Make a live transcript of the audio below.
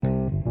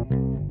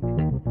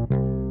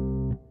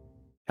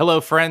Hello,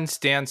 friends.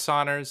 Dan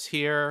Saunders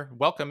here,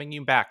 welcoming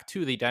you back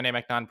to the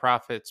Dynamic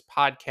Nonprofits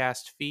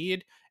podcast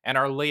feed and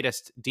our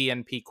latest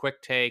DNP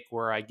quick take,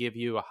 where I give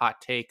you a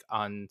hot take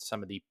on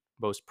some of the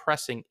most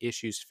pressing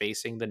issues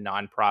facing the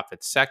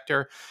nonprofit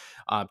sector.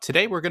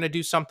 Today, we're going to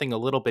do something a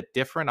little bit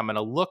different. I'm going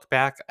to look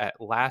back at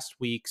last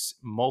week's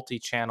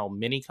multi-channel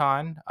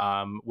minicon,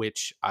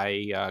 which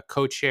I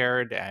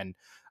co-chaired and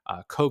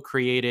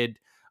co-created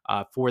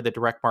for the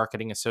Direct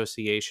Marketing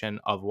Association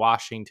of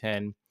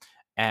Washington.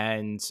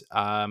 And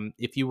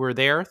if you were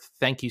there,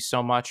 thank you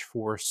so much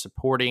for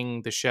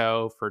supporting the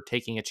show, for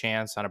taking a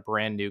chance on a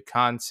brand new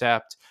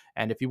concept.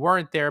 And if you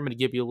weren't there, I'm going to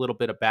give you a little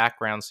bit of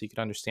background so you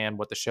can understand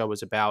what the show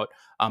is about,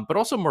 but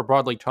also more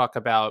broadly talk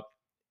about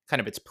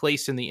kind of its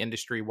place in the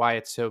industry, why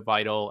it's so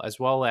vital, as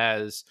well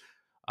as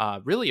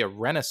really a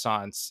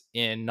renaissance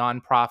in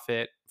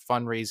nonprofit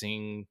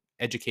fundraising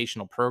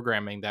educational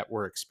programming that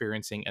we're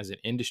experiencing as an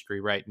industry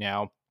right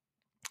now.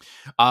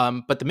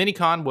 But the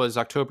minicon was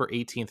October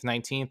 18th,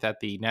 19th at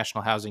the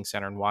National Housing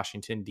Center in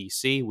Washington,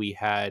 D.C. We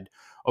had,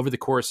 over the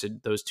course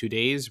of those 2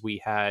 days, we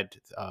had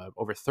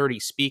over 30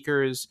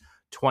 speakers,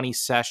 20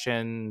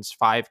 sessions,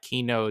 5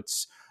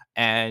 keynotes,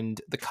 and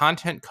the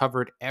content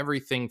covered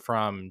everything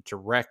from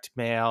direct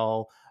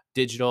mail,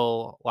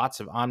 digital, lots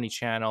of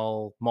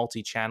omni-channel,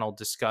 multi-channel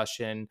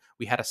discussion.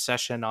 We had a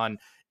session on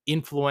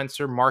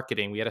influencer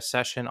marketing. We had a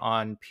session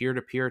on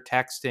peer-to-peer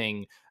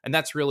texting, and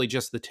that's really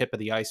just the tip of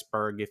the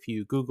iceberg. If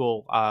you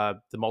Google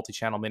the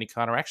multi-channel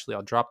minicon, or actually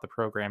I'll drop the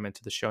program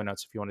into the show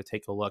notes if you want to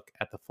take a look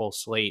at the full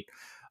slate.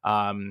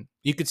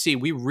 You could see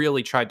we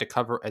really tried to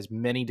cover as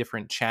many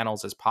different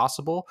channels as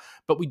possible,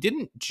 but we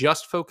didn't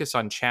just focus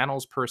on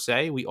channels per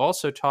se. We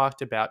also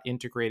talked about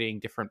integrating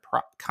different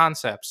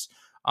concepts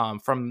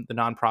from the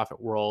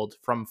nonprofit world,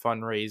 from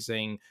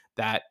fundraising,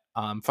 that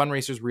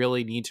fundraisers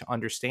really need to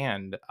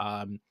understand.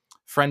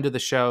 Friend of the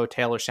show,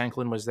 Taylor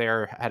Shanklin, was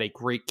there, had a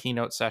great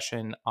keynote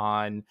session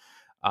on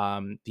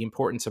the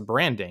importance of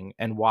branding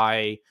and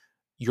why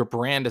your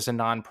brand as a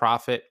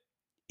nonprofit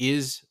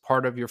is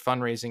part of your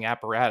fundraising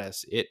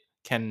apparatus. It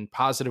can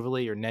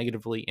positively or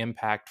negatively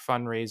impact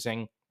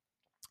fundraising,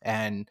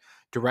 and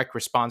direct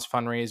response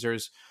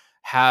fundraisers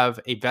have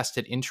a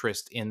vested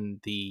interest in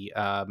the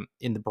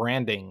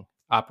branding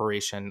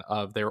operation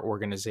of their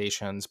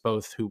organizations,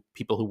 both who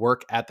people who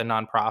work at the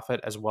nonprofit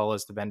as well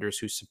as the vendors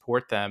who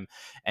support them,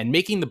 and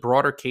making the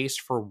broader case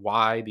for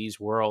why these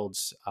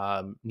worlds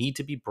need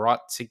to be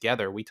brought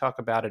together. We talk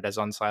about it as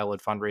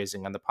unsiloed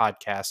fundraising on the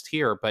podcast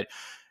here, but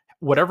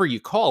whatever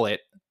you call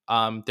it,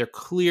 there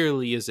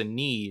clearly is a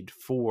need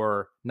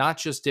for not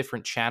just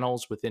different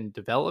channels within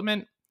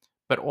development,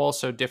 but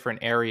also different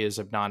areas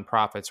of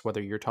nonprofits,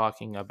 whether you're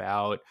talking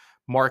about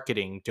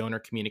marketing, donor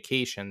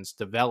communications,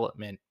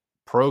 development,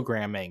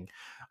 programming,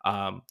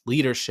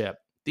 leadership.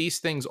 These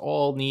things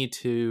all need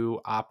to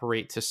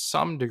operate to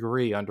some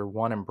degree under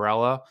one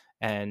umbrella,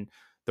 and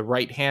the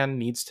right hand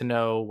needs to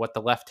know what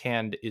the left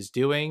hand is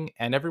doing,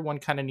 and everyone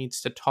kind of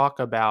needs to talk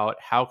about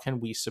how can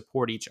we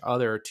support each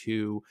other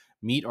to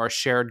meet our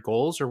shared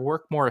goals or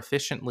work more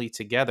efficiently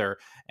together.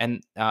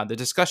 And the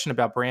discussion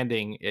about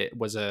branding, it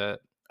was a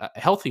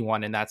healthy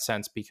one in that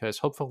sense, because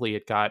hopefully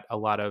it got a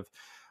lot of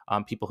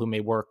people who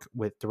may work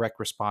with direct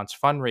response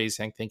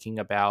fundraising thinking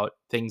about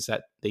things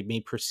that they may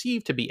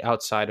perceive to be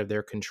outside of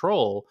their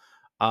control.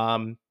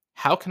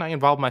 How can I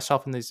involve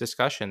myself in these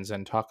discussions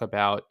and talk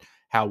about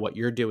how what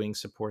you're doing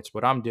supports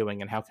what I'm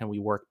doing, and how can we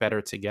work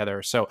better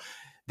together? So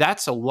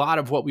that's a lot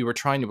of what we were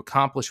trying to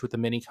accomplish with the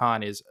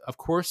minicon, is of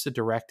course the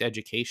direct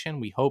education.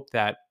 We hope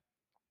that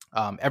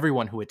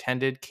everyone who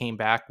attended came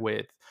back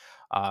with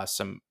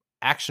some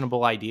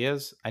actionable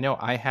ideas. I know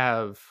I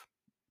have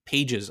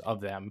pages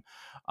of them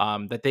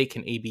that they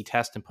can A/B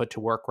test and put to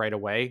work right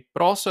away,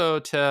 but also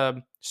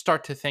to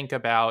start to think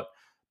about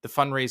the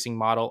fundraising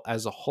model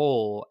as a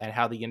whole and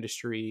how the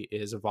industry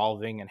is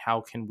evolving and how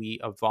can we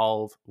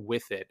evolve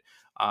with it.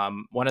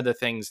 One of the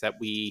things that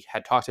we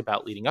had talked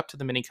about leading up to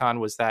the minicon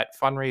was that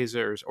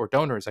fundraisers, or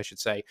donors, I should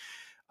say,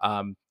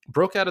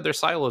 broke out of their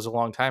silos a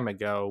long time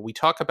ago. We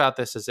talk about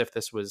this as if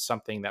this was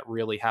something that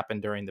really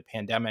happened during the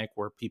pandemic,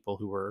 where people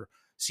who were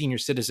senior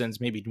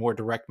citizens, maybe more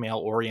direct mail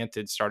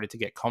oriented, started to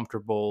get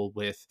comfortable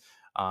with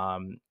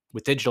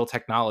digital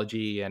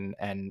technology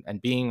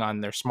and being on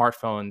their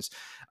smartphones.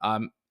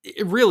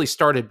 It really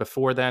started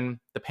before then.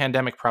 The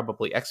pandemic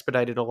probably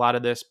expedited a lot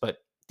of this, but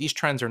these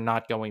trends are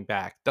not going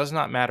back. Does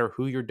not matter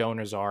who your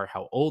donors are,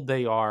 how old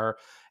they are,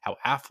 how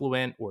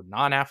affluent or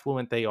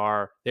non-affluent they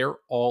are. They're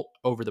all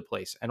over the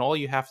place. And all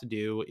you have to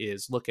do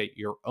is look at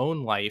your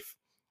own life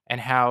and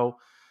how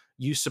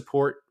you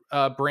support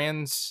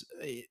brands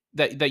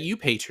that you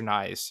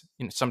patronize.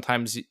 You know,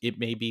 sometimes it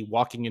may be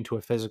walking into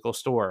a physical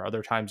store.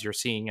 Other times you're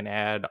seeing an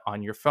ad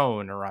on your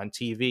phone or on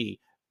TV.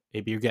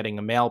 Maybe you're getting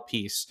a mail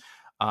piece.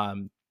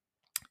 Um,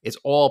 it's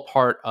all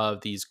part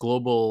of these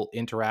global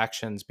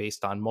interactions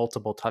based on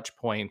multiple touch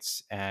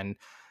points, and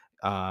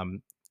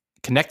um,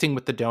 connecting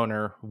with the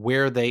donor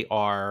where they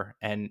are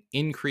and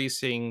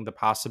increasing the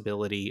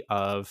possibility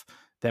of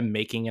them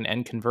making an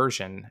end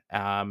conversion.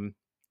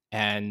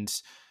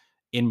 And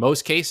In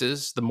most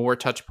cases, the more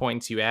touch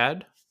points you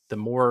add, the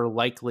more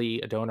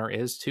likely a donor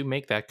is to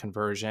make that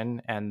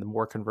conversion, and the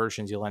more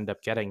conversions you'll end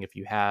up getting if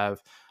you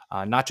have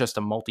not just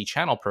a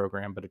multi-channel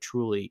program, but a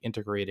truly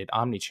integrated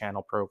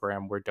omni-channel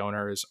program where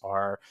donors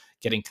are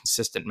getting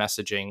consistent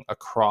messaging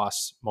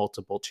across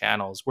multiple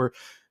channels. We're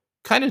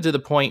kind of to the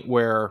point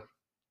where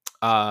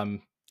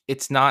um,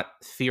 it's not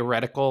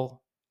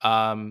theoretical.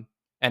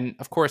 And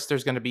of course,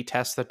 there's going to be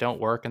tests that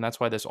don't work, and that's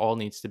why this all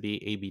needs to be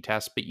A/B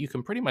tests. But you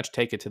can pretty much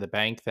take it to the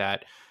bank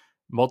that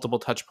multiple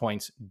touch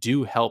points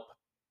do help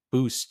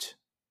boost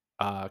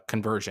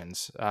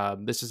conversions.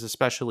 This is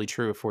especially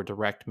true for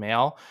direct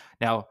mail.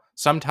 Now,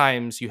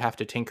 sometimes you have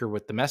to tinker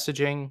with the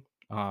messaging,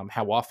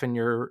 how often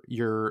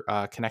you're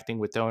connecting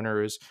with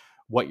donors,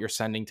 what you're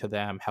sending to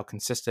them, how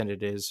consistent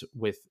it is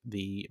with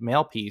the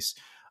mail piece.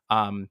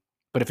 Um,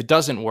 but if it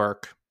doesn't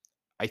work,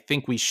 I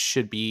think we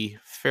should be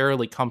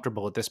fairly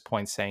comfortable at this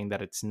point saying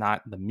that it's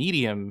not the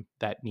medium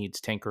that needs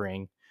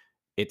tinkering,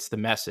 it's the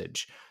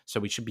message. So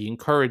we should be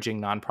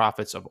encouraging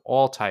nonprofits of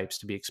all types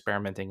to be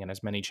experimenting in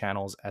as many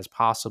channels as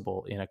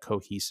possible in a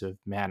cohesive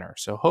manner.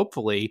 So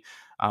hopefully,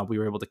 we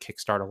were able to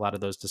kickstart a lot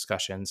of those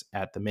discussions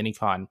at the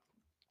minicon.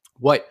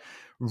 What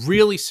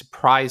really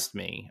surprised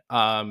me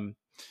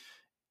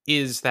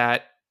is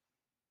that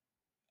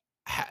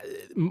ha-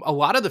 a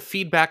lot of the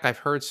feedback I've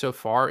heard so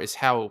far is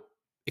how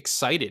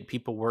excited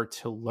people were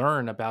to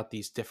learn about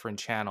these different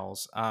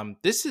channels.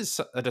 This is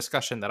a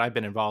discussion that I've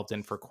been involved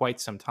in for quite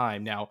some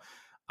time now.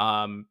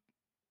 Um,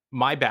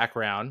 my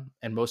background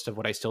and most of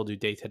what I still do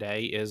day to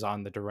day is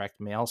on the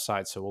direct mail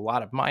side. So a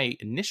lot of my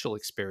initial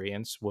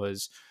experience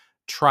was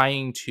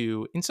trying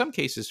to, in some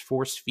cases,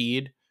 force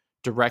feed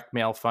direct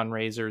mail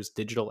fundraisers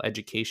digital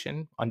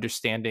education,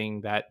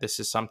 understanding that this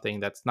is something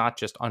that's not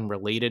just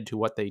unrelated to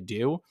what they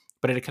do,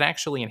 but it can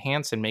actually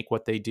enhance and make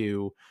what they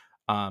do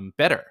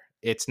better.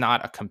 It's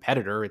not a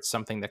competitor; it's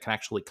something that can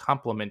actually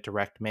complement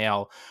direct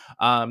mail.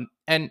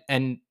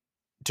 And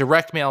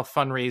direct mail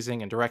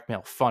fundraising and direct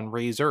mail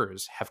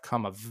fundraisers have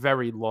come a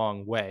very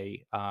long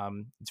way.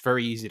 It's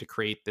very easy to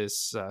create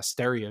this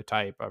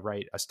stereotype of,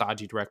 right, a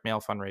stodgy direct mail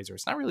fundraiser.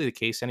 It's not really the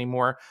case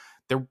anymore.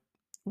 There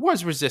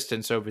was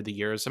resistance over the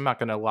years. I'm not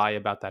going to lie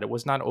about that. It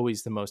was not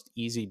always the most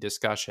easy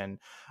discussion.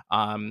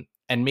 And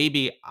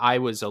maybe I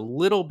was a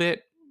little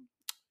bit,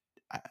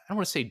 I don't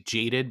want to say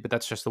jaded, but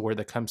that's just the word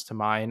that comes to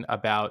mind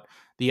about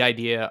the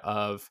idea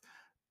of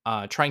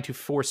trying to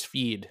force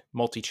feed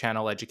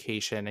multi-channel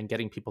education and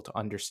getting people to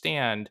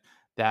understand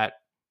that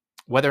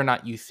whether or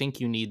not you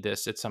think you need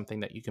this, it's something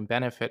that you can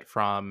benefit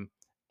from,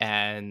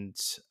 and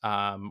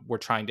we're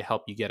trying to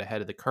help you get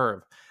ahead of the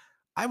curve.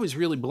 I was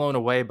really blown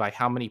away by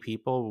how many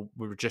people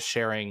were just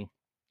sharing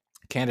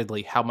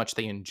candidly how much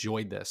they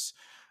enjoyed this.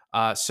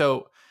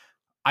 So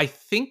I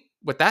think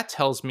what that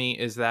tells me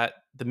is that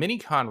the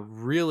minicon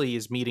really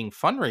is meeting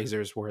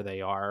fundraisers where they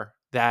are,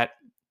 that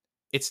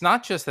it's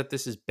not just that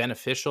this is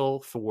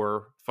beneficial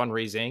for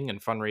fundraising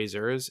and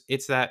fundraisers,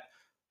 it's that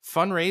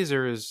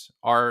fundraisers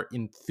are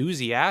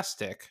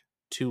enthusiastic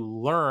to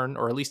learn,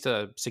 or at least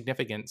a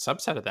significant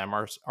subset of them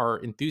are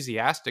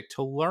enthusiastic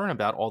to learn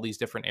about all these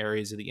different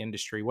areas of the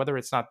industry, whether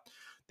it's not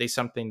they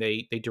something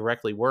they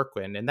directly work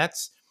in. And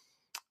that's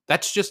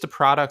just a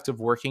product of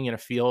working in a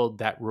field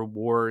that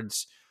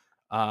rewards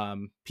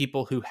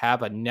people who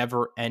have a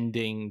never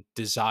ending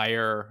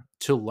desire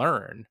to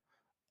learn.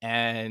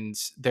 And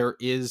there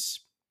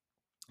is,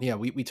 yeah,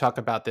 we talk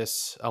about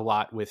this a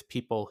lot with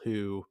people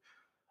who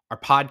are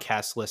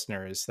podcast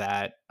listeners,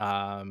 that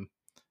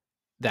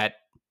that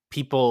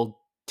people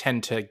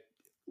tend to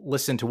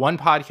listen to one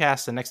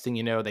podcast, the next thing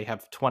you know they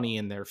have 20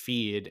 in their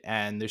feed,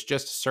 and there's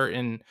just a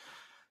certain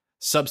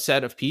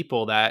subset of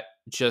people that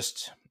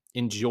just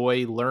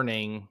enjoy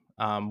learning,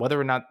 whether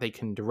or not they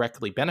can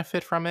directly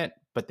benefit from it,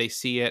 but they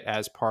see it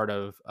as part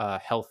of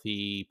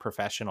healthy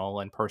professional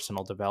and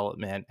personal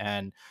development.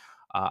 And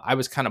I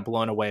was kind of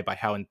blown away by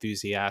how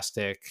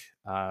enthusiastic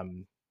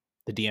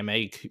the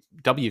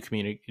DMAW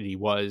community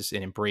was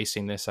in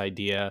embracing this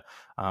idea.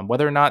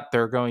 Whether or not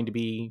they're going to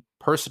be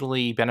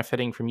personally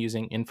benefiting from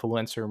using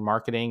influencer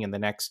marketing in the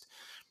next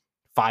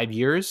 5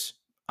 years,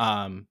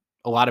 a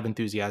lot of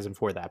enthusiasm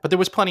for that. But there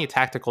was plenty of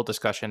tactical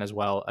discussion as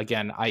well.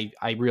 Again,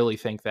 I really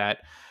think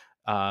that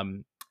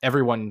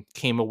everyone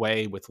came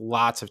away with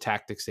lots of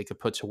tactics they could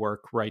put to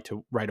work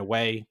right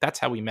away. That's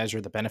how we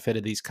measure the benefit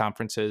of these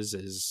conferences,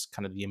 is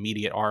kind of the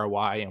immediate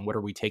ROI and what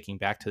are we taking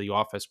back to the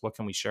office? What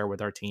can we share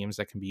with our teams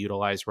that can be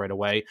utilized right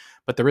away?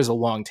 But there is a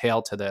long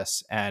tail to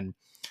this, and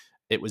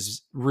it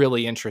was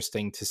really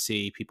interesting to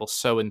see people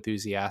so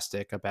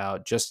enthusiastic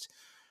about just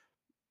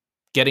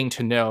getting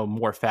to know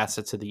more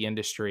facets of the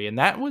industry. And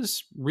that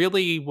was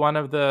really one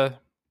of the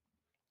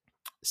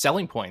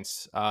selling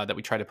points that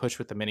we try to push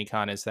with the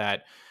minicon, is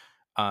that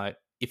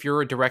if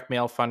you're a direct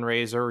mail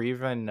fundraiser, or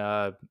even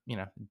a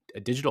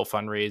digital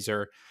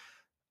fundraiser,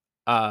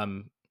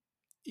 um,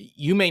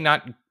 you may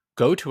not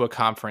go to a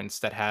conference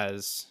that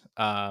has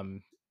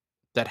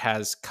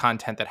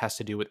content that has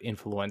to do with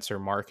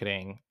influencer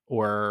marketing,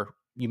 or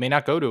you may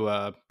not go to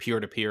a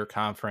peer-to-peer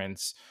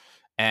conference.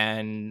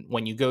 And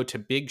when you go to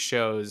big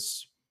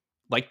shows,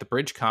 like the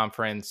Bridge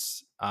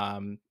Conference,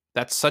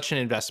 that's such an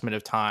investment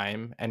of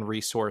time and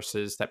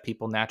resources that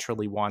people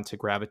naturally want to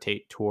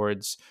gravitate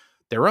towards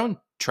their own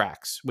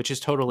tracks, which is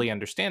totally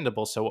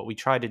understandable. So what we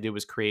tried to do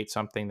was create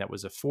something that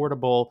was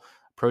affordable,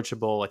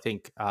 approachable. I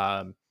think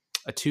a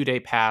 2-day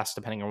pass,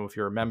 depending on if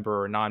you're a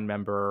member or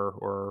non-member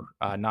or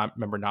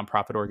non-member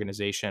nonprofit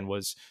organization,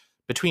 was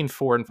between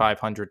 $400 and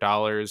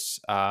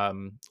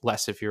 $500,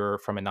 less if you're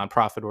from a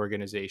nonprofit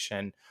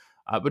organization.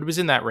 But it was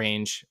in that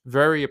range,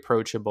 very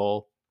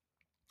approachable,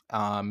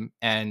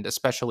 and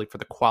especially for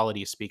the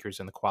quality of speakers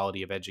and the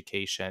quality of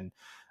education,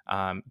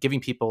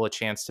 giving people a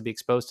chance to be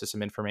exposed to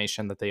some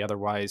information that they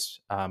otherwise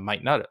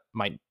might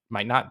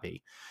not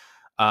be.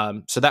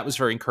 So that was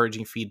very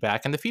encouraging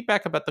feedback, and the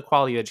feedback about the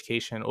quality of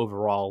education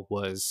overall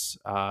was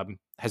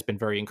has been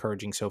very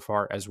encouraging so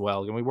far as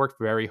well. And we worked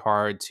very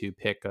hard to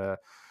pick a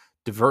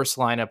diverse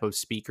lineup of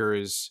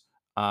speakers,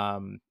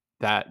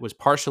 that was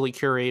partially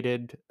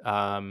curated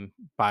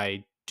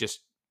by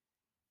just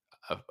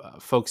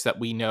folks that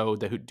we know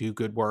that who do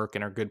good work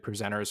and are good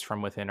presenters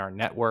from within our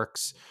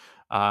networks.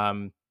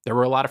 There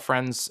were a lot of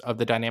friends of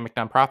the Dynamic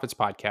Nonprofits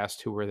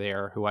podcast who were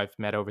there, who I've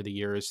met over the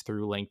years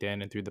through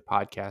LinkedIn and through the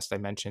podcast. I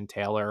mentioned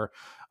Taylor.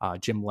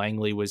 Jim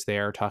Langley was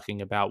there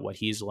talking about what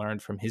he's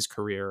learned from his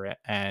career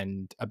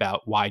and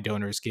about why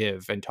donors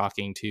give, and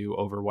talking to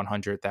over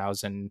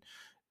 100,000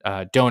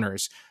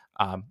 donors.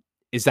 Um,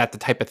 is that the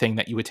type of thing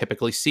that you would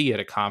typically see at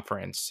a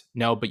conference?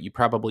 No, but you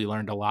probably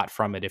learned a lot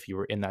from it if you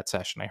were in that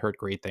session. I heard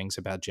great things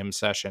about Jim's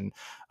session.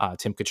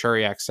 Tim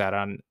Kachuriak sat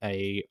on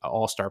a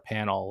all-star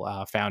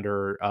panel,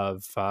 founder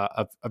of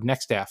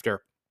Next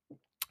After.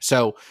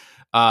 So,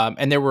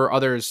 and there were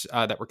others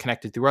that were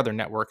connected through other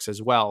networks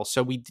as well.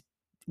 So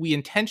we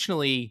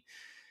intentionally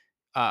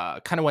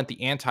kind of went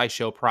the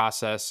anti-show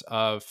process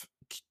of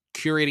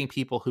curating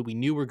people who we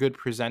knew were good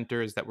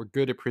presenters, that were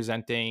good at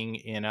presenting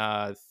in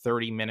a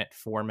 30-minute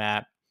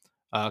format.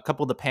 A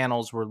couple of the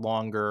panels were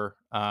longer,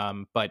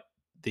 but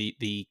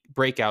the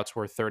breakouts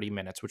were 30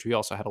 minutes, which we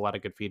also had a lot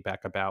of good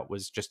feedback about,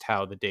 was just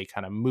how the day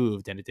kind of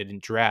moved and it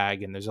didn't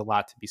drag. And there's a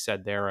lot to be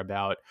said there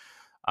about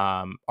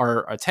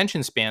our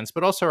attention spans,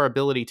 but also our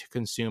ability to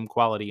consume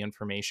quality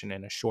information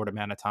in a short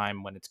amount of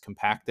time when it's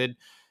compacted.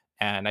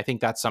 And I think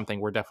that's something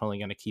we're definitely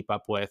going to keep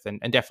up with, and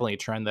definitely a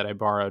trend that I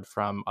borrowed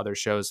from other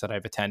shows that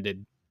I've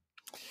attended.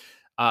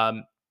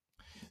 Um,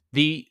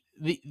 the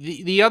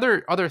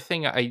other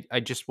thing I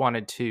just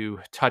wanted to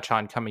touch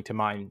on coming to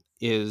mind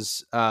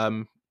is,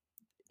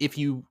 if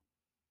you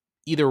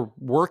either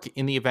work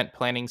in the event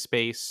planning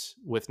space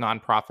with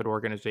nonprofit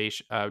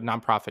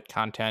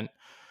content,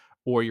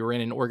 or you're in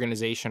an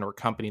organization or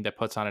company that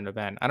puts on an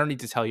event, I don't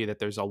need to tell you that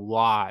there's a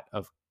lot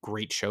of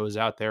great shows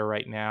out there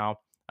right now,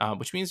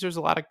 which means there's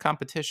a lot of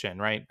competition,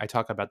 right? I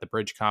talk about the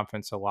Bridge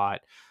Conference a lot.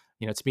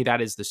 To me,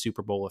 that is the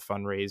Super Bowl of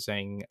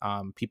fundraising.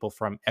 People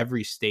from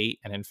every state,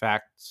 and in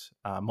fact,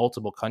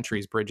 multiple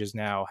countries. Bridges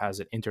now has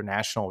an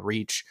international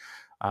reach.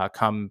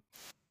 Come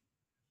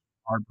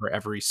Harbor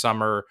every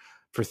summer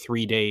for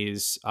 3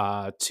 days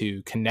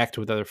to connect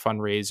with other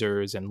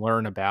fundraisers and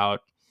learn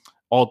about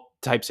all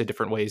types of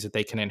different ways that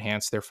they can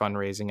enhance their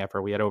fundraising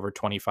effort. We had over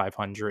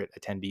 2,500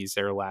 attendees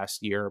there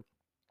last year.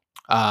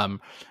 Um,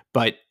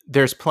 but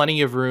there's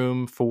plenty of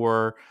room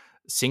for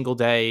single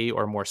day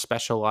or more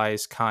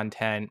specialized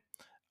content.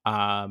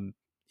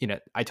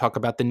 I talk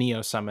about the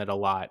Neo Summit a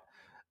lot,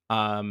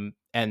 and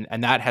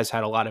that has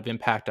had a lot of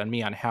impact on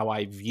me on how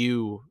I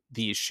view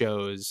these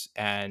shows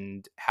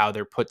and how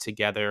they're put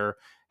together,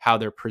 how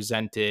they're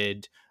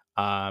presented,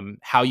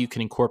 how you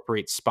can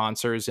incorporate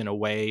sponsors in a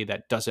way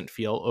that doesn't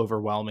feel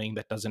overwhelming,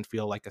 that doesn't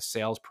feel like a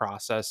sales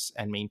process,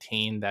 and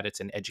maintain that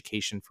it's an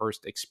education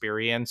first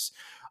experience.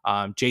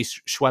 Jay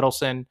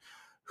Schwedelson,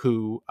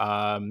 who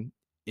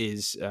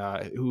is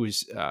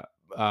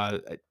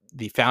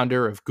the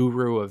founder of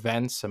Guru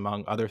Events,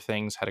 among other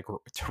things, had a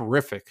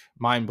terrific,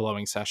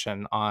 mind-blowing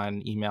session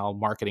on email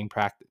marketing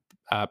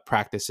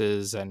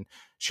practices, and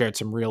shared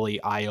some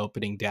really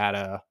eye-opening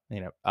data,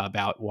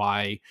 about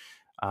why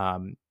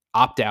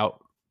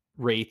opt-out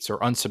rates or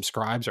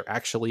unsubscribes are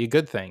actually a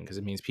good thing, because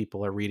it means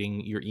people are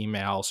reading your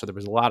email. So there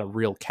was a lot of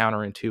real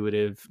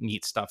counterintuitive,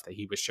 neat stuff that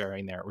he was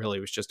sharing there. It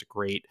really was just a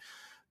great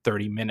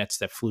 30 minutes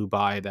that flew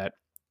by, that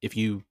if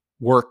you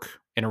work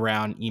in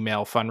around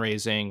email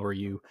fundraising, or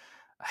you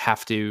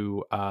have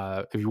to,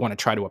 if you want to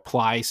try to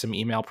apply some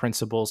email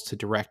principles to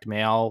direct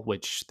mail,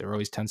 which there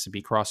always tends to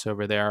be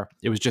crossover there.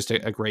 It was just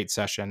a great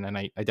session, and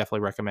I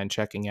definitely recommend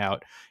checking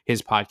out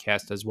his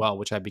podcast as well,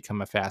 which I've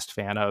become a fast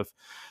fan of.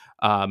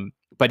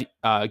 But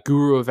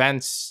Guru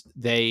Events,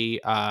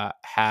 they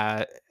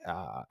had,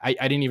 I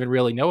didn't even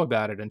really know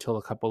about it until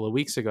a couple of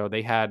weeks ago.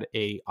 They had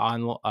a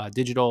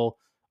digital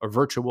or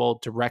virtual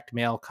direct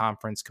mail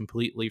conference,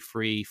 completely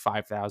free,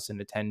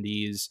 5,000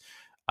 attendees.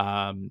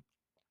 Um,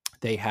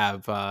 they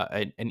have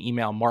an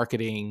email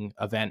marketing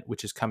event,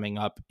 which is coming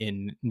up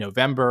in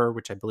November,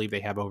 which I believe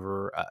they have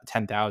over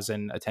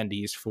 10,000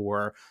 attendees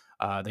for.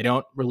 They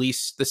don't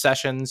release the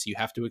sessions. You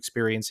have to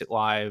experience it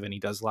live. And he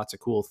does lots of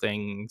cool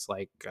things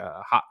like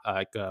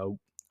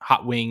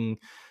hot wing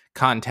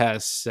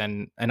contests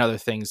and other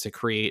things to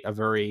create a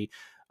very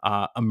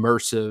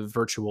immersive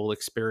virtual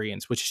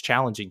experience, which is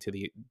challenging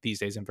these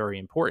days and very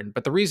important.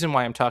 But the reason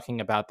why I'm talking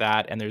about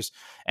that, and there's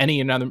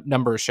any another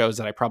number of shows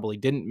that I probably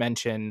didn't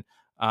mention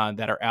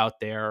that are out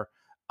there.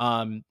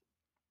 Um,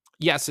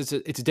 yes, it's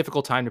a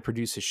difficult time to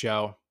produce a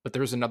show, but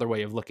there's another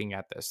way of looking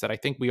at this, that I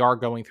think we are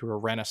going through a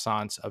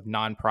renaissance of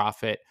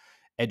nonprofit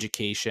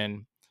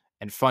education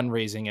and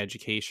fundraising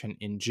education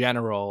in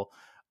general,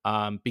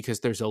 because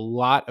there's a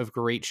lot of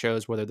great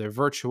shows, whether they're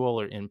virtual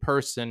or in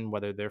person,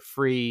 whether they're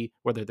free,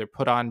 whether they're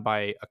put on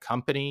by a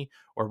company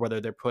or whether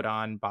they're put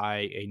on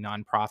by a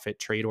nonprofit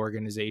trade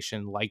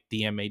organization like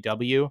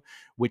DMAW,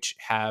 which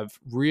have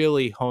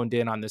really honed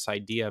in on this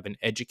idea of an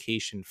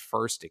education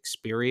first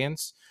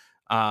experience.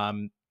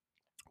 Um,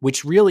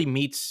 which really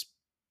meets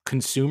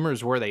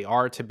consumers where they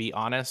are, to be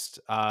honest.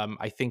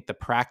 I think the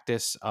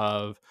practice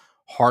of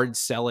hard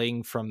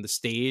selling from the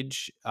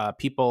stage,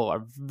 people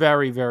are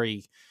very,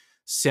 very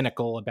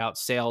cynical about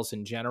sales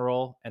in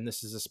general, and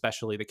this is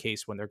especially the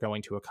case when they're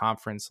going to a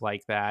conference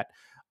like that.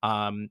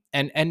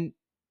 And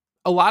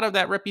a lot of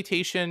that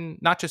reputation,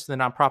 not just in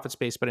the nonprofit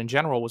space, but in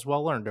general, was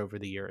well learned over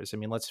the years. I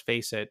mean, let's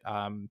face it,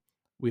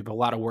 we have a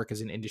lot of work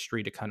as an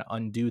industry to kind of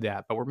undo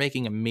that, but we're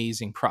making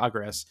amazing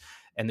progress.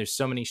 And there's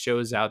so many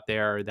shows out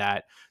there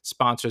that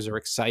sponsors are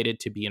excited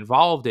to be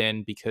involved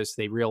in because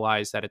they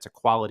realize that it's a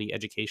quality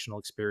educational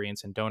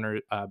experience and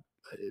donor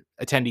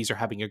attendees are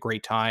having a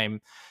great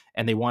time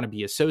and they want to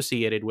be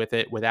associated with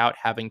it without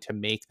having to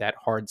make that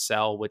hard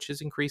sell, which is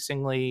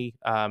increasingly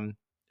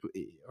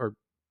or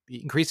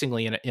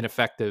increasingly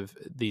ineffective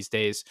these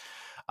days.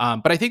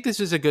 But I think this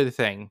is a good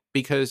thing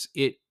because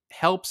it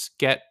helps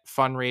get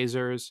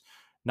fundraisers,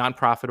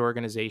 nonprofit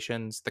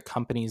organizations, the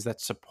companies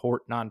that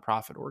support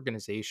nonprofit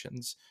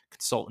organizations,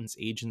 consultants,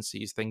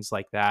 agencies, things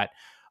like that.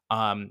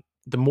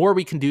 The more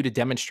we can do to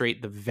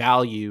demonstrate the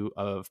value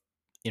of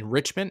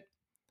enrichment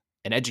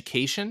and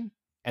education,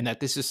 and that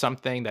this is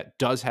something that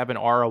does have an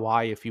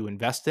ROI if you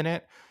invest in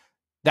it,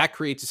 that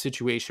creates a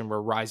situation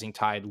where rising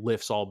tide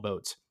lifts all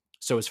boats.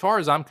 So, as far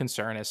as I'm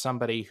concerned, as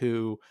somebody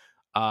who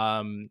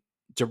um,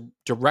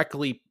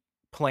 directly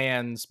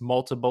plans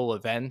multiple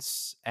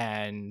events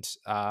and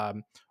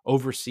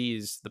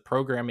oversees the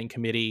programming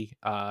committee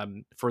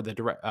for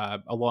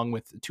the along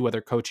with two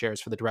other co-chairs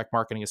for the Direct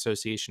Marketing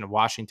Association of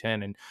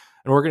Washington and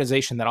an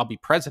organization that I'll be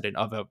president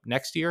of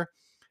next year.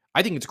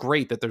 I think it's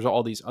great that there's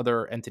all these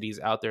other entities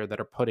out there that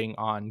are putting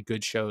on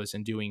good shows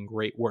and doing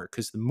great work,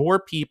 because the more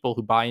people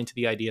who buy into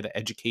the idea that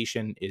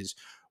education is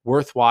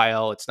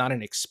worthwhile, it's not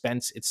an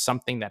expense, it's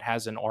something that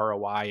has an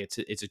ROI,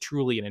 it's a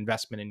truly an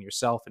investment in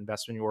yourself,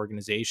 investment in your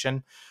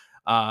organization.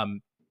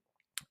 Um,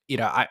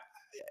 I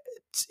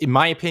in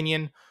my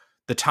opinion,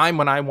 the time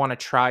when I want to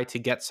try to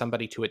get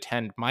somebody to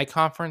attend my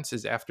conference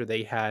is after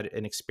they had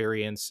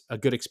a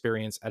good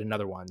experience at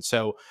another one.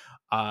 So,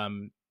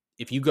 um,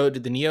 if you go to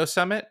the Neo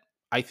Summit,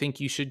 I think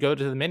you should go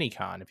to the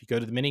MiniCon. If you go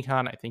to the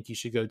MiniCon, I think you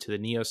should go to the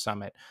Neo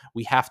Summit.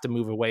 We have to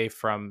move away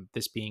from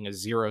this being a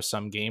zero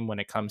sum game when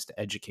it comes to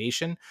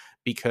education,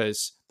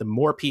 because the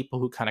more people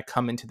who kind of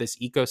come into this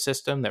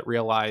ecosystem that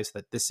realize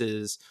that this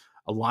is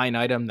a line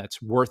item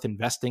that's worth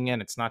investing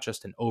in, it's not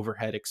just an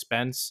overhead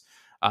expense.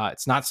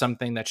 It's not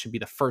something that should be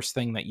the first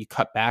thing that you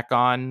cut back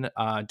on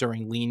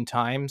during lean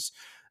times.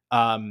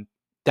 Um,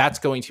 that's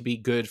going to be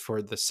good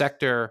for the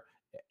sector.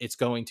 It's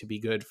going to be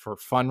good for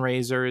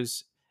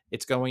fundraisers.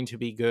 It's going to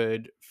be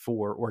good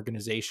for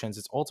organizations.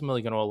 It's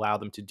ultimately going to allow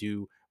them to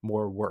do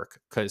more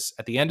work, because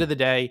at the end of the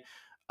day,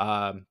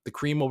 the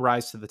cream will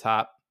rise to the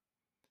top.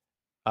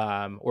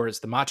 Or as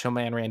the Macho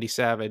Man Randy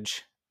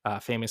Savage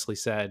famously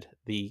said,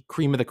 the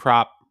cream of the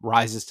crop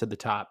rises to the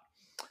top.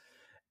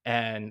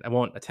 And I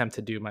won't attempt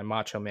to do my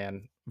Macho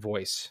Man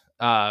voice,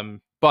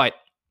 but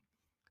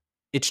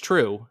it's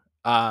true.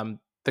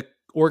 The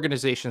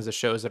organizations, the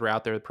shows that are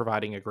out there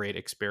providing a great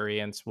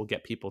experience will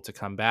get people to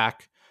come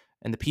back,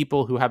 and the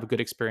people who have a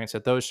good experience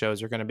at those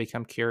shows are going to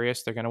become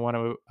curious. They're going to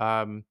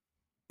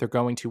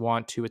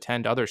want to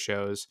attend other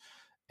shows,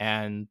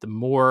 and the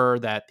more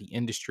that the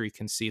industry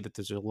can see that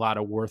there's a lot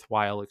of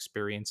worthwhile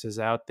experiences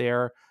out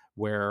there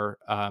where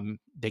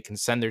they can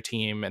send their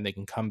team and they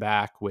can come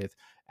back with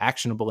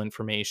actionable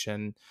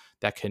information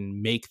that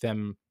can make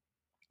them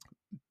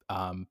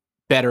um,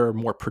 better,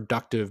 more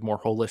productive, more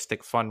holistic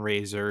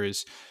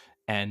fundraisers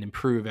and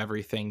improve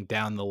everything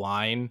down the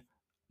line,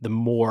 the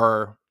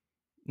more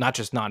not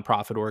just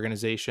nonprofit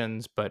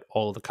organizations, but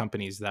all the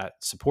companies that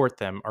support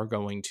them are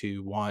going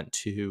to want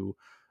to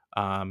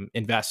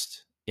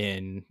invest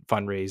in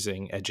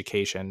fundraising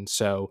education.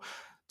 So,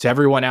 to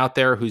everyone out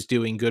there who's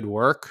doing good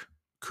work,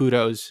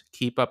 kudos,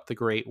 keep up the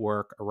great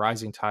work. A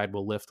rising tide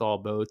will lift all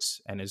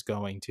boats and is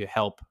going to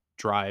help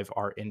drive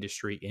our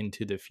industry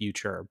into the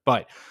future.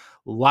 But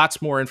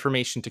lots more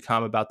information to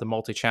come about the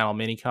multi-channel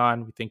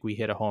minicon. We think we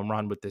hit a home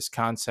run with this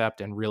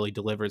concept and really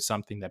delivered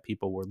something that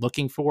people were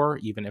looking for,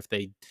 even if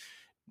they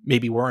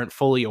maybe weren't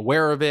fully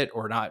aware of it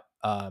or not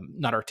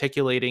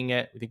articulating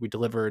it. I think we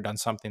delivered on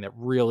something that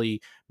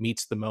really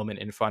meets the moment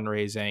in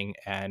fundraising,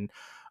 and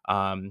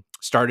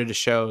started a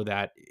show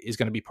that is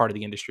going to be part of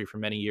the industry for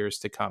many years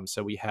to come.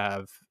 So we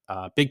have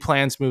big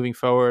plans moving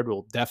forward.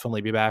 We'll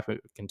definitely be back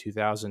in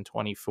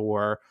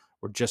 2024.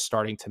 We're just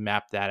starting to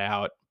map that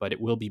out, but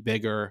it will be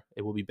bigger.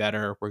 It will be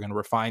better. We're going to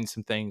refine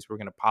some things. We're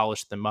going to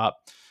polish them up.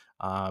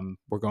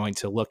 We're going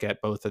to look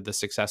at both of the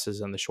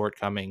successes and the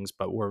shortcomings,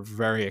 but we're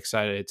very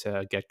excited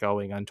to get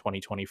going on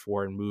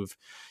 2024 and move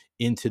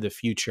into the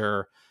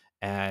future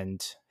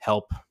and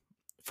help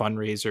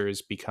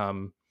fundraisers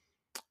become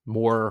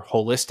more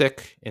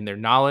holistic in their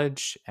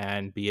knowledge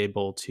and be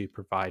able to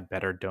provide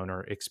better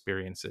donor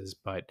experiences.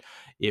 But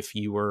if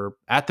you were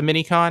at the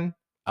minicon,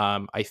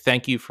 I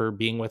thank you for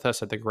being with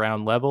us at the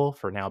ground level,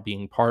 for now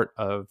being part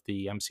of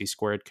the MC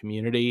Squared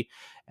community.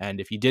 And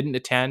if you didn't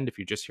attend, if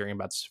you're just hearing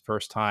about this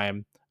first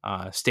time,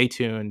 stay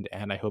tuned.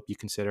 And I hope you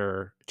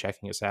consider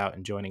checking us out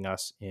and joining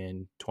us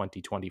in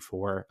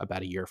 2024,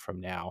 about a year from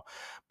now.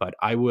 But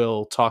I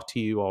will talk to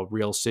you all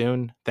real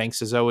soon.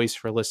 Thanks as always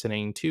for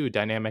listening to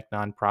Dynamic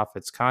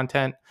Nonprofits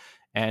content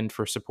and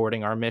for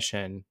supporting our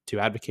mission to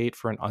advocate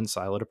for an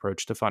unsiloed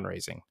approach to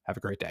fundraising. Have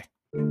a great day.